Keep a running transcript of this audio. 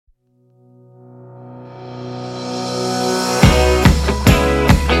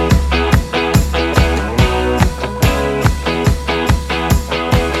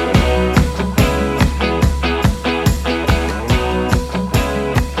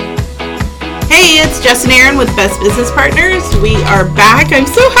Hey, it's Jess and Aaron with Best Business Partners. We are back. I'm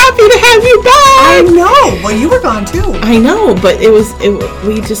so happy to have you back. I know. Well, you were gone too. I know, but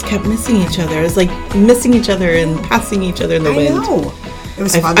we just kept missing each other. It was like missing each other and passing each other in the wind. I know. It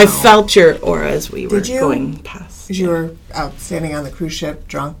was fun. I felt your aura as we were Did you? Going past. Because you were out standing on the cruise ship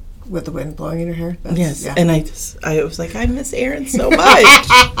drunk with the wind blowing in your hair. Yes, yeah. and I was like, I miss Aaron so much.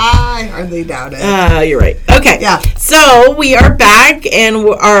 I hardly doubt it. You're right. Okay. Yeah. So we are back, and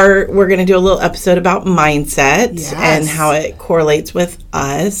we're going to do a little episode about mindset and how it correlates with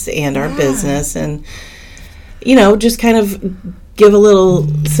us and our business, and just kind of give a little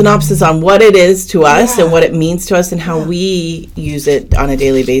synopsis on what it is to us and what it means to us and how we use it on a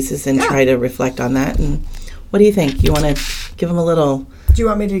daily basis and try to reflect on that. And what do you think? You want to give them a little? Do you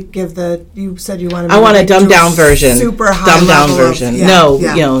want me to give you said you wanted me I want to a dumbed down version. Super high dumbed down level version. No.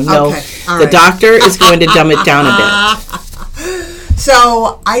 Okay. The doctor is going to dumb it down a bit.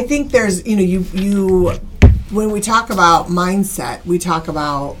 So I think there's, you when we talk about mindset, we talk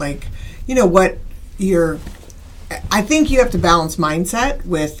about what I think you have to balance mindset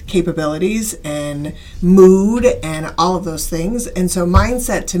with capabilities and mood and all of those things. And so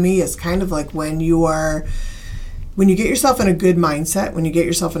mindset to me is kind of like when you get yourself in a good mindset, when you get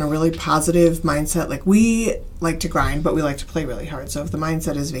yourself in a really positive mindset, like we like to grind, but we like to play really hard. So if the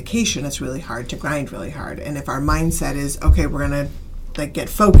mindset is vacation, it's really hard to grind really hard. And if our mindset is, okay, we're going to get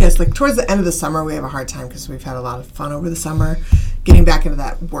focused, towards the end of the summer, we have a hard time because we've had a lot of fun over the summer, getting back into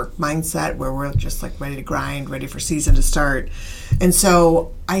that work mindset where we're just ready to grind, ready for season to start. And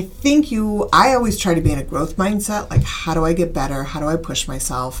so I think I always try to be in a growth mindset, how do I get better? How do I push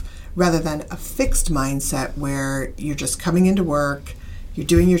myself? Rather than a fixed mindset where you're just coming into work, you're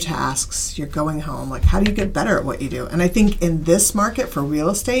doing your tasks, you're going home. How do you get better at what you do? And I think in this market for real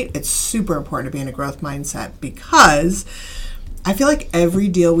estate, it's super important to be in a growth mindset because I feel like every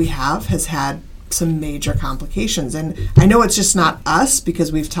deal we have has had some major complications. And I know it's just not us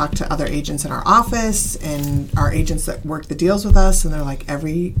because we've talked to other agents in our office and our agents that work the deals with us, and they're like,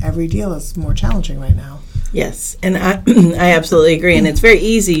 every deal is more challenging right now. Yes, and I absolutely agree. And it's very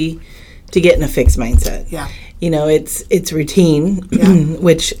easy to get in a fixed mindset. Yeah. It's routine,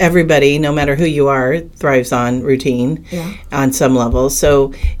 which everybody, no matter who you are, thrives on routine on some level.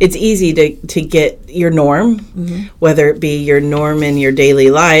 So it's easy to get your norm, whether it be your norm in your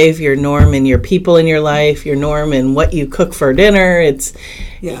daily life, your norm in your people in your life, your norm in what you cook for dinner.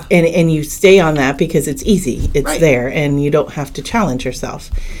 And you stay on that because it's easy. It's there, and you don't have to challenge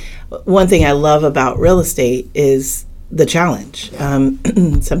yourself. One thing I love about real estate is the challenge.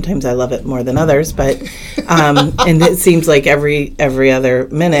 Sometimes I love it more than others, but and it seems like every other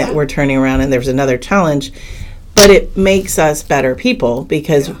minute we're turning around and there's another challenge. But it makes us better people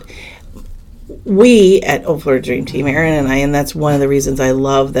because we at Old Florida Dream Team, Erin and I, and that's one of the reasons I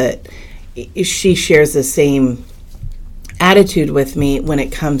love that she shares the same attitude with me when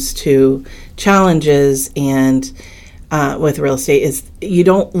it comes to challenges and with real estate, is you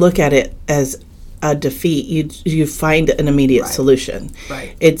don't look at it as a defeat. You find an immediate solution.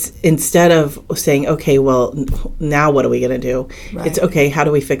 Right. It's instead of saying, okay, well, now what are we going to do? Right. It's okay, how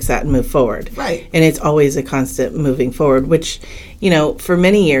do we fix that and move forward? Right. And it's always a constant moving forward, which, for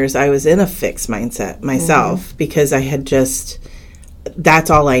many years I was in a fixed mindset myself because I had that's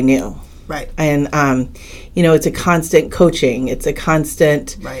all I knew. Right. And, it's a constant coaching. It's a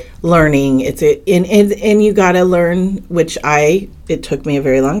constant learning. And you got to learn, it took me a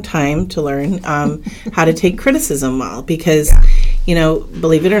very long time to learn how to take criticism well because,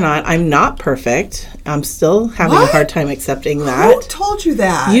 believe it or not, I'm not perfect. I'm still having a hard time accepting that. Who told you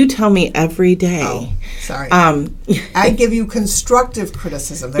that? You tell me every day. Oh, sorry. I give you constructive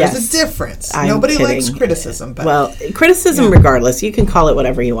criticism. There's a difference. Nobody likes criticism. But well, criticism regardless. You can call it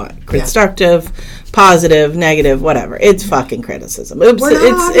whatever you want. Constructive, positive, negative, whatever. It's fucking criticism. Oops,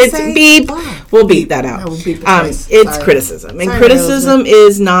 it's beep. Wow. We'll beep that out. We'll beep it's criticism. And criticism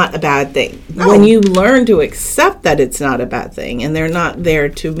is not a bad thing. No. When you learn to accept that it's not a bad thing and they're not there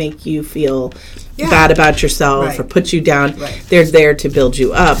to make you feel bad about yourself or put you down. Right. They're there to build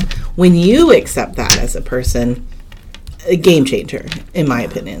you up. When you accept that as a person, a game changer, in my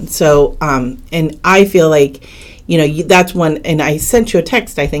opinion. So, and I feel like, that's one, and I sent you a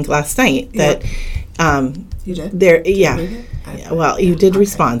text, I think, last night that... You did? You did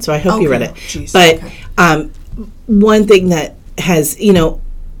respond, so I hope you read it. Jeez. But one thing that has,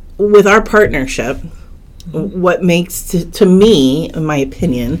 with our partnership, what makes, to me, in my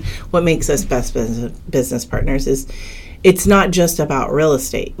opinion, what makes us best business partners is it's not just about real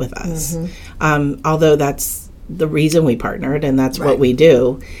estate with us. Although that's the reason we partnered and that's what we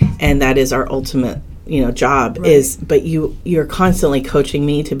do, and that is our ultimate job is, but you're constantly coaching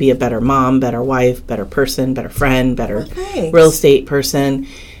me to be a better mom, better wife, better person, better friend, better real estate person,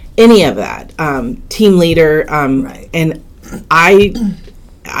 any of that, team leader. And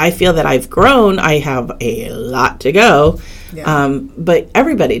I feel that I've grown. I have a lot to go, but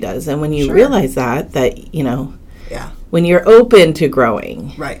everybody does. And when you realize that, when you're open to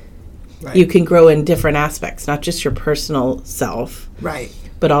growing, you can grow in different aspects, not just your personal self,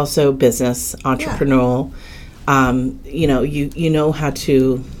 but also business, entrepreneurial. You know how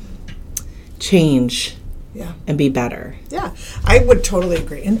to change and be better. Yeah, I would totally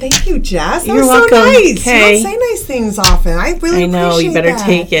agree. And thank you, Jess. You're welcome. So nice. Okay. You don't say nice things often. I really know. appreciate You better that.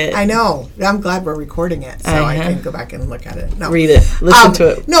 Take it. I know. I'm glad we're recording it, so I can go back and look at it. No. Read it. Listen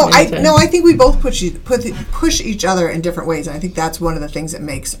to it. I think we both push each other in different ways. And I think that's one of the things that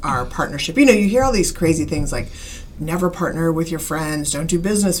makes our partnership. You hear all these crazy things like, never partner with your friends, don't do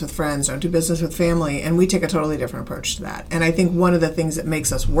business with friends, don't do business with family, and we take a totally different approach to that. And I think one of the things that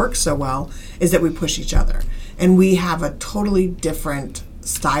makes us work so well is that we push each other. And we have a totally different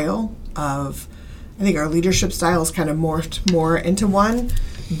style of, I think our leadership style is kind of morphed more into one,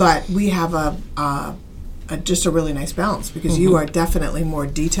 but we have just a really nice balance because you are definitely more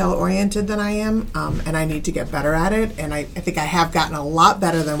detail-oriented than I am, and I need to get better at it. And I think I have gotten a lot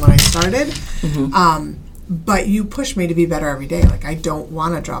better than when I started. But you push me to be better every day. Like, I don't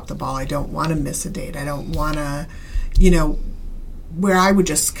want to drop the ball. I don't want to miss a date. I don't want to, where I would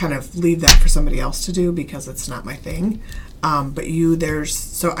just kind of leave that for somebody else to do because it's not my thing.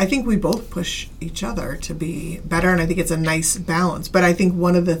 So I think we both push each other to be better, and I think it's a nice balance. But I think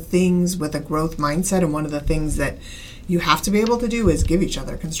one of the things with a growth mindset and one of the things that you have to be able to do is give each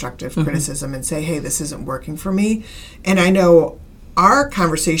other constructive criticism and say, hey, this isn't working for me. And I know our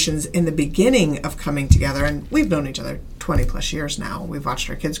conversations in the beginning of coming together, and we've known each other 20 plus years now. We've watched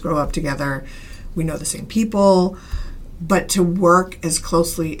our kids grow up together. We know the same people. But to work as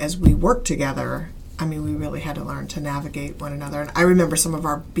closely as we work together, I mean, we really had to learn to navigate one another. And I remember some of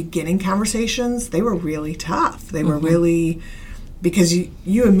our beginning conversations, they were really tough. They were really, because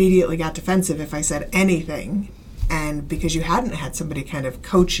you immediately got defensive if I said anything, and because you hadn't had somebody kind of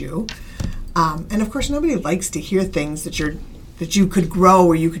coach you. And of course, nobody likes to hear things that you could grow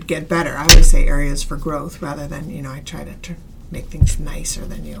or you could get better. I always say areas for growth rather than, I try to make things nicer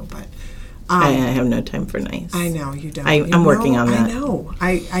than you. But I have no time for nice. I know, you don't. I'm working on that.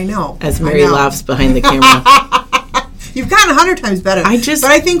 I know. As Mary laughs behind the camera. You've gotten 100 times better. But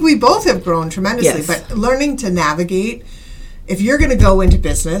I think we both have grown tremendously. Yes. But learning to navigate, if you're going to go into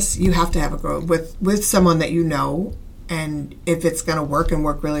business, you have to have a growth with someone that you know. And if it's going to work and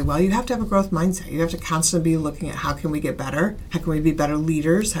work really well, you have to have a growth mindset. You have to constantly be looking at how can we get better? How can we be better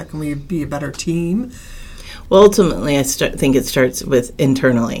leaders? How can we be a better team? Well, ultimately, I think it starts with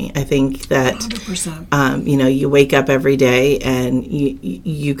internally. I think that 100%. You wake up every day and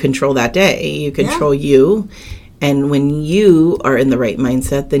you control that day. You control you. And when you are in the right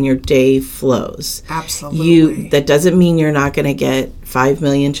mindset, then your day flows. Absolutely. That doesn't mean you're not going to get 5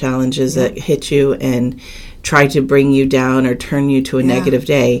 million challenges that hit you and try to bring you down or turn you to a negative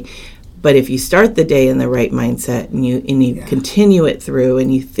day. But if you start the day in the right mindset and you continue it through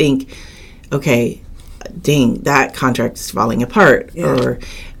and you think, okay, dang, that contract is falling apart, or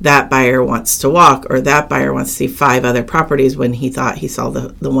that buyer wants to walk, or that buyer wants to see 5 other properties when he thought he saw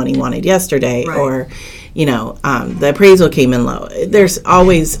the one he wanted yesterday, or, the appraisal came in low. There's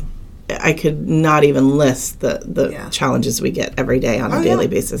always, I could not even list the challenges we get every day on a daily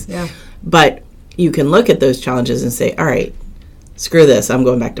basis. Yeah. But you can look at those challenges and say, all right, screw this, I'm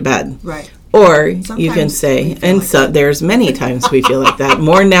going back to bed. Right. Or you can say, there's many times we feel like that,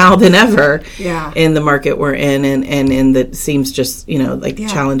 more now than ever in the market we're in and in that seems just,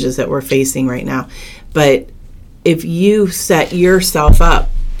 challenges that we're facing right now. But if you set yourself up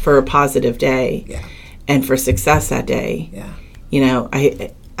for a positive day and for success that day,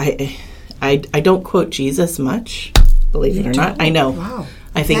 I don't quote Jesus much, believe it or not. I know. Wow.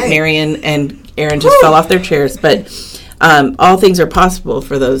 I think Marion and Aaron just fell off their chairs, but all things are possible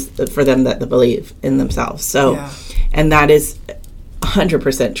for them that believe in themselves. So, and that is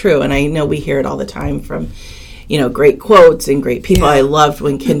 100% true. And I know we hear it all the time from, great quotes and great people. I loved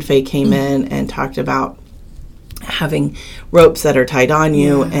when Ken Fay came in and talked about having ropes that are tied on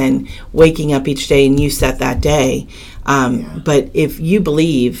you and waking up each day and you set that day. But if you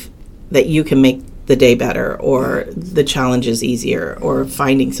believe that you can make the day better or the challenges easier or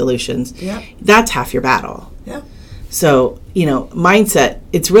finding solutions, that's half your battle. So, mindset,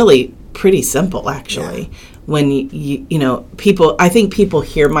 it's really pretty simple, actually. When people, I think people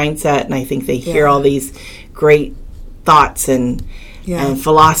hear mindset and I think they hear all these great thoughts and and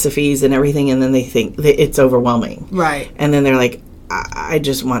philosophies and everything, and then they think that it's overwhelming. Right. And then they're like, I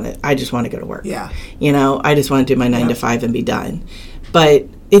just want to go to work. Yeah. I just want to do my 9 to 5 and be done. But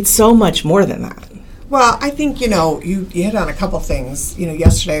it's so much more than that. Well, I think, you hit on a couple things.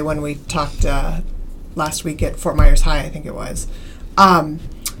 Yesterday when we talked last week at Fort Myers High, I think it was, that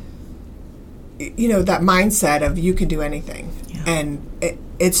mindset of you can do anything. Yeah. And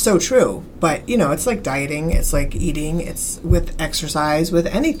it's so true. But, it's like dieting. It's like eating. It's with exercise, with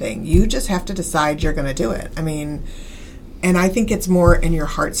anything. You just have to decide you're going to do it. I mean, and I think it's more in your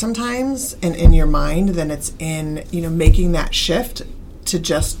heart sometimes and in your mind than it's in, making that shift to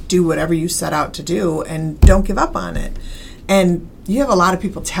just do whatever you set out to do and don't give up on it. And you have a lot of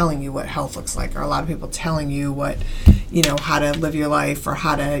people telling you what health looks like, or a lot of people telling you what, how to live your life, or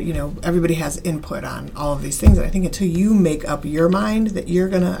how to, everybody has input on all of these things. And I think until you make up your mind that you're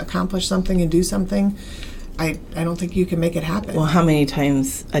going to accomplish something and do something, I don't think you can make it happen. Well, how many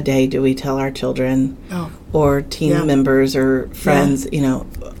times a day do we tell our children or team members or friends,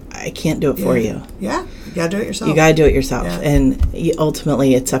 I can't do it for you. Yeah, you got to do it yourself. You got to do it yourself. Yeah. And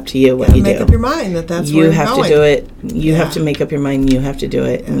ultimately, it's up to you what you do. Make up your mind that's you where have you're going. To do it. You have to make up your mind. You have to do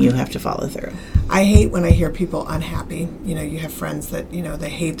it, and you have to follow through. I hate when I hear people unhappy. You have friends that, they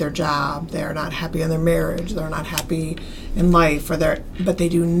hate their job. They're not happy in their marriage. They're not happy in life. But they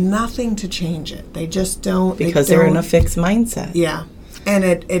do nothing to change it. They just don't. Because they're in a fixed mindset. Yeah. And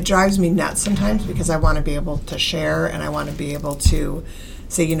it drives me nuts sometimes because I want to be able to share, and I want to be able to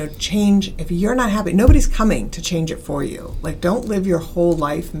say, change. If you're not happy, nobody's coming to change it for you. Like, don't live your whole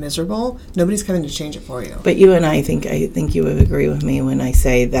life miserable. Nobody's coming to change it for you. But you and I think you would agree with me when I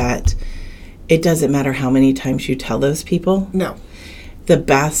say that it doesn't matter how many times you tell those people. No. The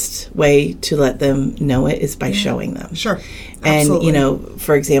best way to let them know it is by showing them. Sure. And, Absolutely.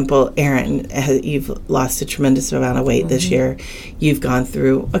 For example, Erin, you've lost a tremendous amount of weight this year. You've gone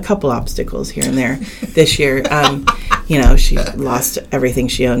through a couple obstacles here and there this year. She lost everything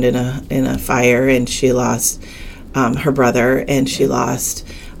she owned in a fire, and she lost her brother, and she lost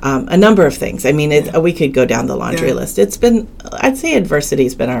a number of things. I mean, we could go down the laundry list. It's been, I'd say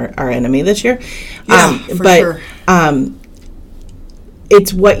adversity's been our enemy this year. For sure.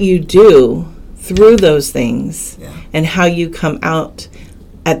 It's what you do through those things and how you come out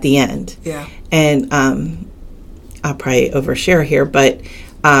at the end. Yeah. And I'll probably overshare here, but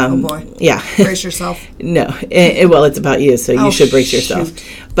oh boy. Yeah. Brace yourself. No. Well, it's about you, so you should brace yourself.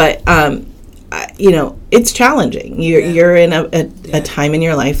 But it's challenging. You're in a time in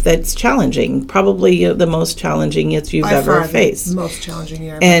your life that's challenging. Probably the most challenging you've ever faced. The most challenging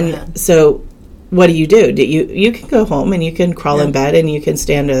year I've ever had. And so what do? You can go home and you can crawl in bed and you can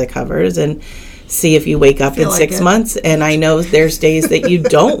stay under the covers and see if you wake up in 6 months. And I know there's days that you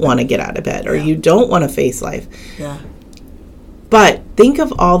don't want to get out of bed or you don't want to face life. Yeah. But think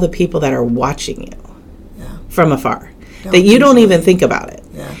of all the people that are watching you from afar. That you don't even think about it.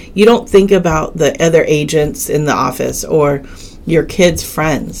 Yeah. You don't think about the other agents in the office or your kids'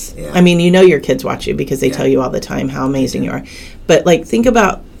 friends. Yeah. I mean, your kids watch you because they tell you all the time how amazing you are. But think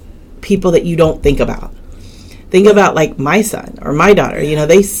about people that you don't think about. Think about my son or my daughter.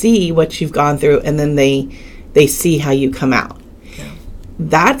 They see what you've gone through, and then they see how you come out. Yeah.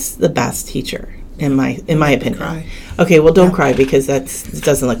 That's the best teacher in my opinion. Cry. Okay, well, don't cry because it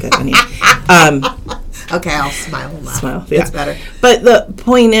doesn't look good on you. Okay, I'll smile and laugh. Smile, yeah. It's better. But the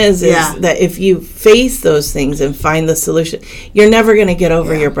point is that if you face those things and find the solution, you're never going to get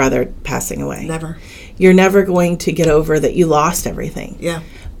over your brother passing away. Never. You're never going to get over that you lost everything. Yeah.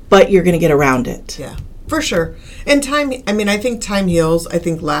 But you're going to get around it. Yeah, for sure. And I think time heals. I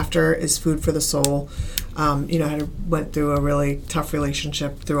think laughter is food for the soul. I went through a really tough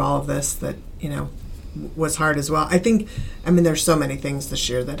relationship through all of this that, was hard as well. There's so many things this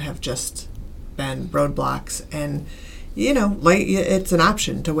year that have just been roadblocks. And, it's an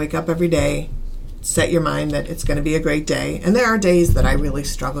option to wake up every day, set your mind that it's going to be a great day. And there are days that I really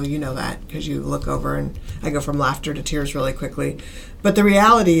struggle, that, because you look over and I go from laughter to tears really quickly. But the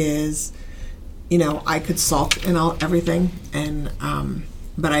reality is, I could sulk in everything, and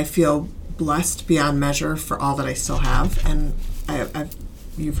but I feel blessed beyond measure for all that I still have. And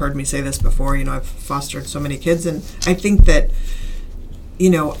you've heard me say this before, I've fostered so many kids, and I think that,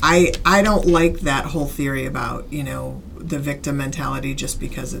 I don't like that whole theory about, the victim mentality just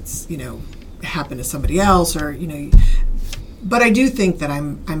because it's, happened to somebody else or, but I do think that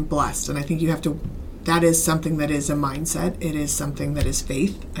I'm blessed, and I think that is something that is a mindset. It is something that is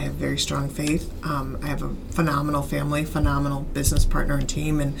faith. I have very strong faith. I have a phenomenal family, phenomenal business partner and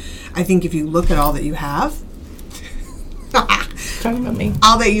team, and I think if you look at all that you have, talking about me,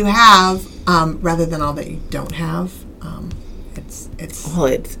 all that you have, rather than all that you don't have,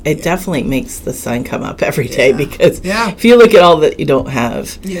 It definitely makes the sun come up every day because Yeah. if you look at all that you don't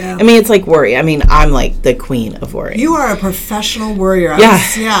have, Yeah. I mean, it's like worry. I mean, I'm like the queen of worry. You are a professional worrier.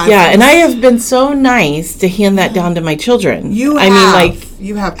 Yeah. And I have been so nice to hand that down to my children. You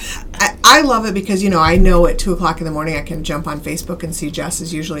have. I love it because, I know at 2 o'clock in the morning I can jump on Facebook and see Jess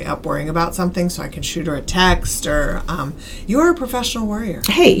is usually up worrying about something, so I can shoot her a text or, you're a professional worrier.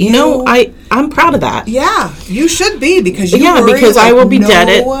 Hey, I'm proud of that. Yeah, you should be because you worry because like I will be dead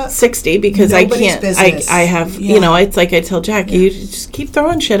at 60 because I can't, business. I have, it's like I tell Jack, you just keep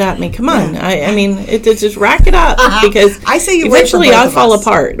throwing shit at me. Come on. I mean, it's just rack it up because I say you eventually worry for both I'll of fall us.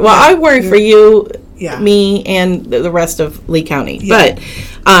 apart. Well, I worry for you, Yeah. me, and the rest of Lee County. Yeah. But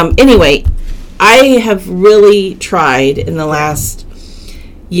anyway, I have really tried in the last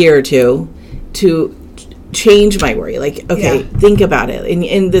year or two to change my worry. Like, okay, think about it.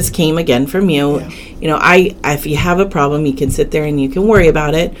 And this came again from you. Yeah. If you have a problem, you can sit there and you can worry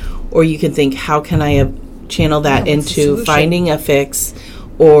about it, or you can think, how can I channel that into finding a fix,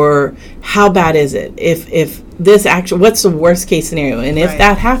 or how bad is it? If this what's the worst case scenario? And if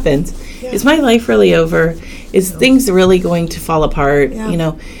that happens, is my life really over? Is things really going to fall apart?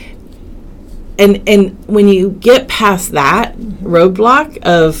 Yeah. And when you get past that roadblock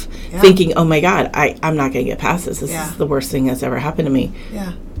of thinking, oh my God, I'm not going to get past this. This is the worst thing that's ever happened to me.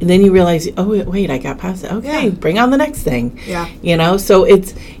 Yeah. And then you realize, oh, wait, I got past it. Okay, bring on the next thing. Yeah. So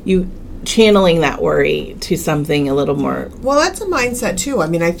it's you channeling that worry to something a little more. Well, that's a mindset too. I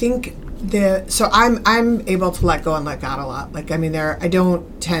mean, I think I'm able to let go and let God a lot. Like, I mean, I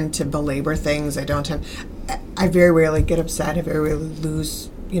don't tend to belabor things. I very rarely get upset. I very rarely lose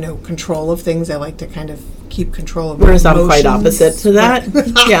control of things. I like to kind of keep control of my emotions. Whereas I'm quite opposite to that.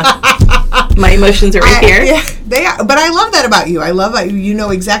 My emotions are right here. Yeah, they are. But I love that about you. I love that you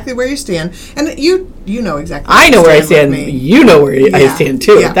know exactly where you stand. And you know exactly where I know where I stand. You know where I stand,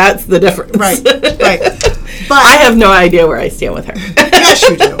 too. Yeah. That's the difference. Right. But I have no idea where I stand with her. Yes,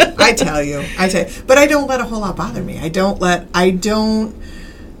 you do. I tell you. But I don't let a whole lot bother me. I don't let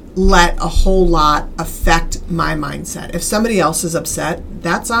a whole lot affect my mindset. If somebody else is upset,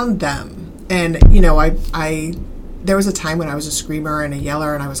 that's on them. And, there was a time when I was a screamer and a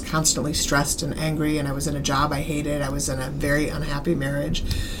yeller and I was constantly stressed and angry and I was in a job I hated. I was in a very unhappy marriage.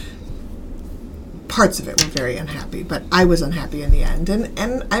 Parts of it were very unhappy, but I was unhappy in the end.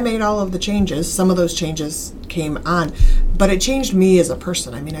 And I made all of the changes. Some of those changes came on, but it changed me as a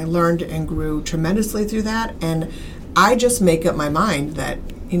person. I mean, I learned and grew tremendously through that. And I just make up my mind that,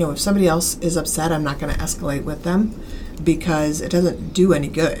 if somebody else is upset, I'm not going to escalate with them because it doesn't do any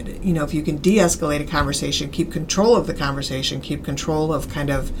good. If you can de-escalate a conversation, keep control of the conversation, keep control of kind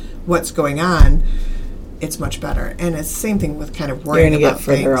of what's going on, it's much better. And it's the same thing with kind of worrying about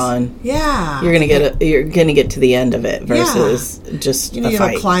things. You're going to get further on. Yeah. You're going to get to the end of it versus just a fight. You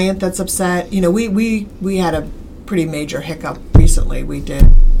have a client that's upset. We had a pretty major hiccup recently.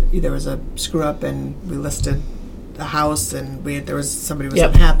 There was a screw up and we listed the house and there was somebody who was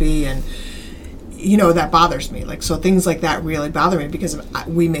unhappy and that bothers me. Like, so things like that really bother me because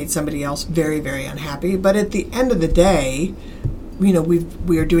we made somebody else very, very unhappy. But at the end of the day, we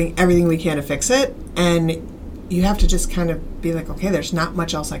are doing everything we can to fix it, and you have to just kind of be like, okay, there's not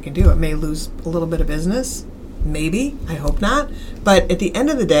much else I can do. It may lose a little bit of business, maybe. I hope not. But at the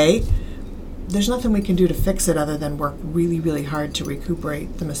end of the day, there's nothing we can do to fix it other than work really, really hard to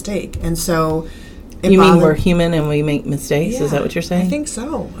recuperate the mistake. And so you mean we're human and we make mistakes? Yeah, is that what you're saying? I think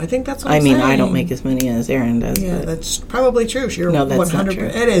so. I think that's what I'm saying. I don't make as many as Erin does. Yeah, that's probably true. No, that's 100%. Not true.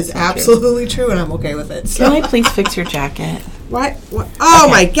 It is absolutely true, and I'm okay with it. So. Can I please fix your jacket? What? Oh,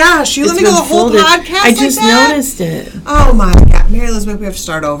 my gosh. You let me go the whole podcast I just noticed it. Oh, my God. Mary Elizabeth, we have to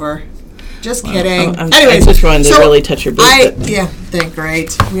start over. Just kidding. Anyways, I just wanted to really touch your boots.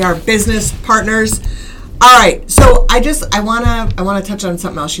 Great. We are business partners. All right, so I wanna touch on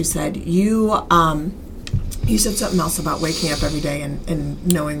something else you said. You said something else about waking up every day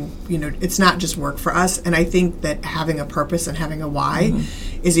and knowing it's not just work for us. And I think that having a purpose and having a why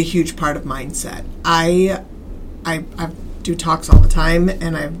is a huge part of mindset. I do talks all the time,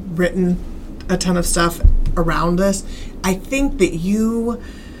 and I've written a ton of stuff around this. I think that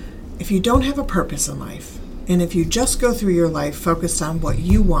if you don't have a purpose in life, and if you just go through your life focused on what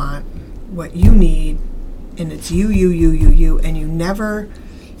you want, what you need, and it's you, and you never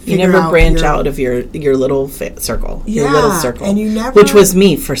branch out of your little circle, your little circle, and you never, which was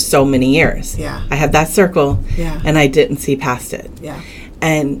me for so many years. Yeah, I had that circle, and I didn't see past it. Yeah,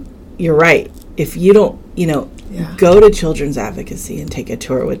 and you're right. If you don't, go to Children's Advocacy and take a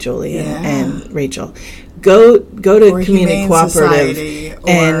tour with Julie and Rachel. Go to Community Cooperative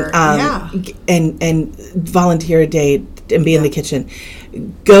and volunteer a day cooked and be in the kitchen.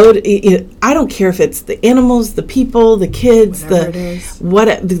 Go to, I don't care if it's the animals, the people, the kids,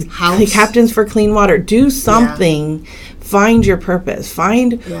 the captains for clean water. Do something. Find your purpose.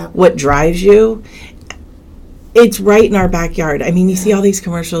 Find what drives you. It's right in our backyard. I mean, you see all these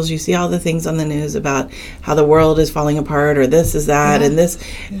commercials, you see all the things on the news about how the world is falling apart or this is that and this,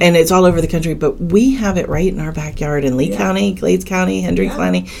 and it's all over the country. But we have it right in our backyard in Lee County, Glades County, Hendricks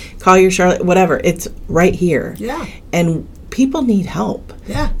County, Collier, Charlotte, whatever. It's right here. Yeah. And people need help.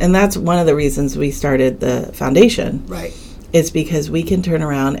 Yeah. And that's one of the reasons we started the foundation. Right. It's because we can turn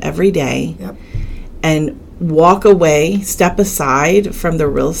around every day and walk away, step aside from the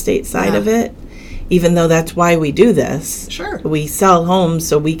real estate side of it. Even though that's why we do this. Sure. We sell homes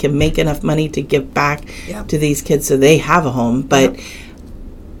so we can make enough money to give back to these kids so they have a home. But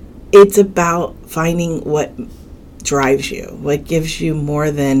it's about finding what drives you, what gives you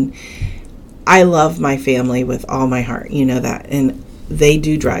more than... I love my family with all my heart. You know that. And they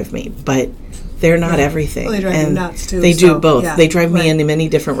do drive me. But they're not everything. Well, they drive me nuts, too. They do both. Yeah. They drive me into many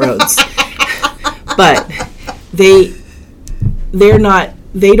different roads. But they're not...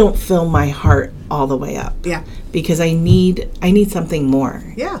 They don't fill my heart all the way up. Yeah. Because I need something more.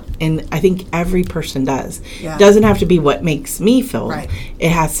 Yeah. And I think every person does. Yeah. It doesn't have to be what makes me full. Right. It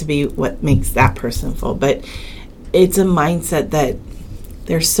has to be what makes that person full. But it's a mindset that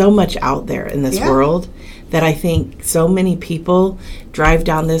there's so much out there in this world that I think so many people drive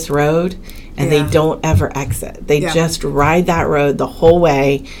down this road and they don't ever exit. They just ride that road the whole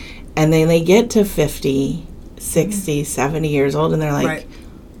way, and then they get to 50, 60, 70 years old and they're like,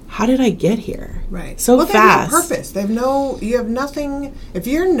 how did I get here? Right. So fast. They have no purpose. You have nothing. If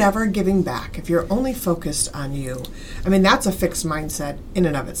you're never giving back, if you're only focused on you, I mean, that's a fixed mindset in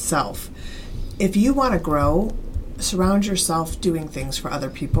and of itself. If you want to grow, surround yourself doing things for other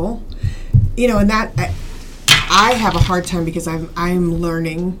people. You know, and that I have a hard time because I'm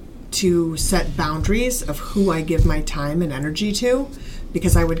learning to set boundaries of who I give my time and energy to,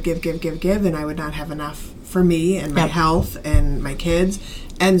 because I would give, and I would not have enough for me and my health and my kids.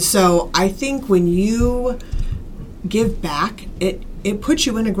 And so I think when you give back, it puts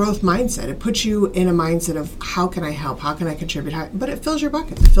you in a growth mindset. It puts you in a mindset of how can I help? How can I contribute? But it fills your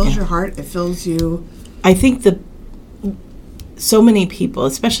bucket. It fills your heart. It fills you. I think so many people,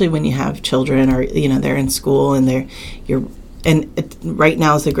 especially when you have children or, you know, they're in school and right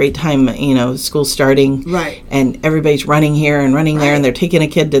now is a great time, you know, school's starting. Right. And everybody's running here and running there, and they're taking a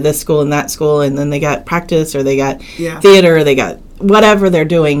kid to this school and that school, and then they got practice or they got theater, or they got whatever they're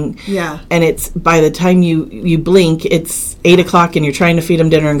doing. Yeah. And it's by the time you blink, it's 8:00 and you're trying to feed them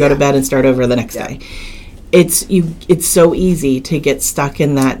dinner and go to bed and start over the next day. It's so easy to get stuck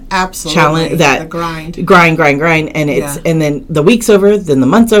in that challenge, that grind, and and then the week's over, then the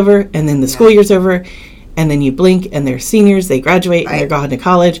month's over, and then the school year's over. And then you blink, and they're seniors, they graduate, and they're going to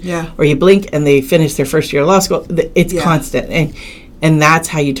college. Yeah. Or you blink, and they finish their first year of law school. It's constant. And that's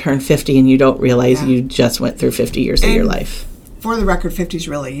how you turn 50, and you don't realize you just went through 50 years of your life. For the record, 50 is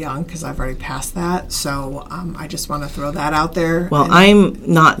really young, because I've already passed that. So I just want to throw that out there. Well, I'm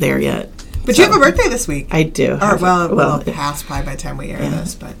not there yet. But you have a birthday this week. I do. Or, well, it'll pass probably by the time we air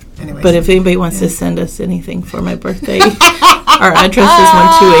this. But anyway. But if anybody wants to send us anything for my birthday, our address is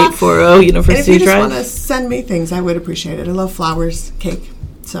 12840 University Drive. If you just want to send me things, I would appreciate it. I love flowers, cake.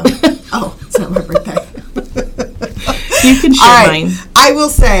 So, it's not my birthday. You can share mine. I will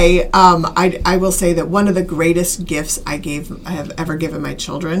say, I will say that one of the greatest gifts I have ever given my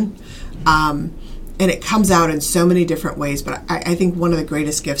children. And it comes out in so many different ways, but I think one of the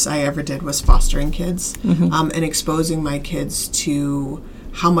greatest gifts I ever did was fostering kids, and exposing my kids to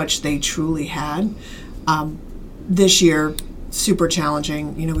how much they truly had. This year, super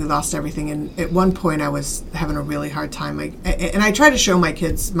challenging. You know, we lost everything, and at one point I was having a really hard time. And I try to show my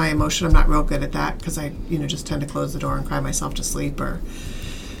kids my emotion. I'm not real good at that because I, just tend to close the door and cry myself to sleep, or.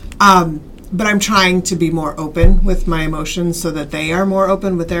 But I'm trying to be more open with my emotions so that they are more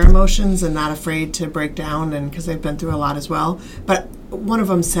open with their emotions and not afraid to break down, and because they've been through a lot as well. But one of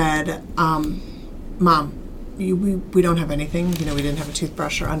them said, Mom, we don't have anything. We didn't have a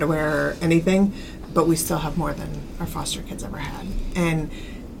toothbrush or underwear or anything, but we still have more than our foster kids ever had. And,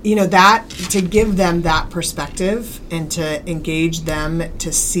 that to give them that perspective and to engage them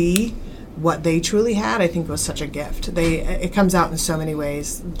to see what they truly had, I think was such a gift. It comes out in so many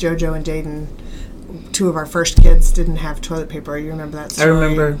ways. Jojo and Dayton, two of our first kids, didn't have toilet paper. You remember that story? I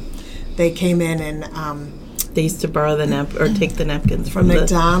remember. They came in and They used to borrow the or take the napkins from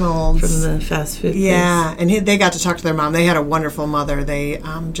McDonald's, from the fast food. Yeah, place. And they got to talk to their mom. They had a wonderful mother. They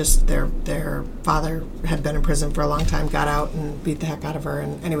just their father had been in prison for a long time, got out and beat the heck out of her.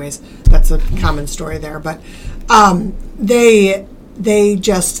 And anyways, that's a common story there. But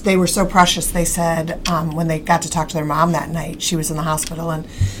they were so precious. They said when they got to talk to their mom that night, she was in the hospital, and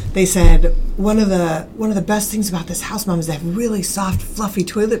they said one of the best things about this house, Mom, is they have really soft, fluffy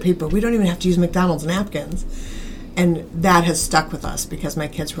toilet paper. We don't even have to use McDonald's napkins. And that has stuck with us because my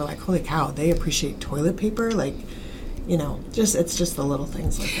kids were like, holy cow, they appreciate toilet paper. Like, it's just the little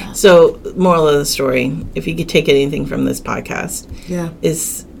things like that. So, moral of the story, if you could take anything from this podcast,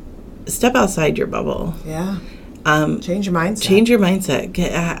 is step outside your bubble. Yeah. Change your mindset. Change your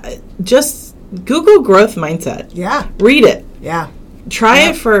mindset. Just Google growth mindset. Yeah. Read it. Yeah. Try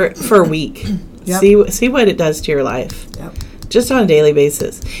it for a week. Yep. See what it does to your life. Yep. Just on a daily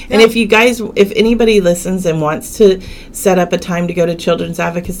basis. Yep. And if anybody listens and wants to set up a time to go to Children's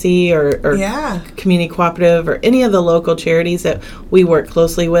Advocacy or Community Cooperative or any of the local charities that we work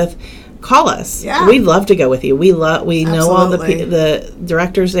closely with, call us. Yeah. We'd love to go with you. We know all the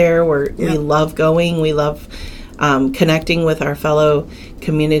directors there. We love going. We love connecting with our fellow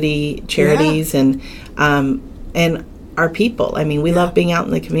community charities and our people. I mean, we love being out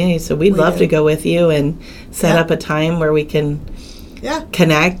in the community, so we'd love to go with you and set up a time where we can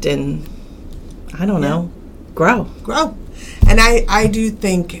connect and, I don't know, grow. And I do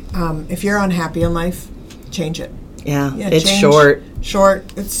think if you're unhappy in life, change it. Yeah, it's short.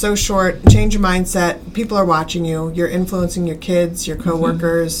 It's so short. Change your mindset. People are watching you. You're influencing your kids, your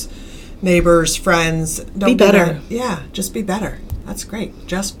coworkers, neighbors, friends. Be better. Just be better. That's great.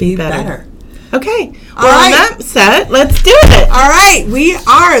 Just be better. Okay, we're on that set. Let's do it. All right, we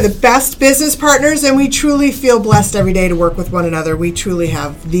are the best business partners, and we truly feel blessed every day to work with one another. We truly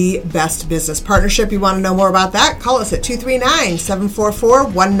have the best business partnership. You want to know more about that? Call us at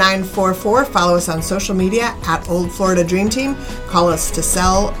 239-744-1944. Follow us on social media at Old Florida Dream Team. Call us to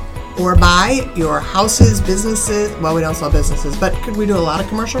sell or buy your houses, businesses. Well, we don't sell businesses, but we do a lot of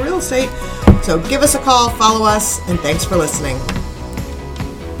commercial real estate. So give us a call, follow us, and thanks for listening.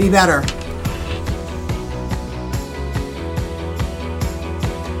 Be better.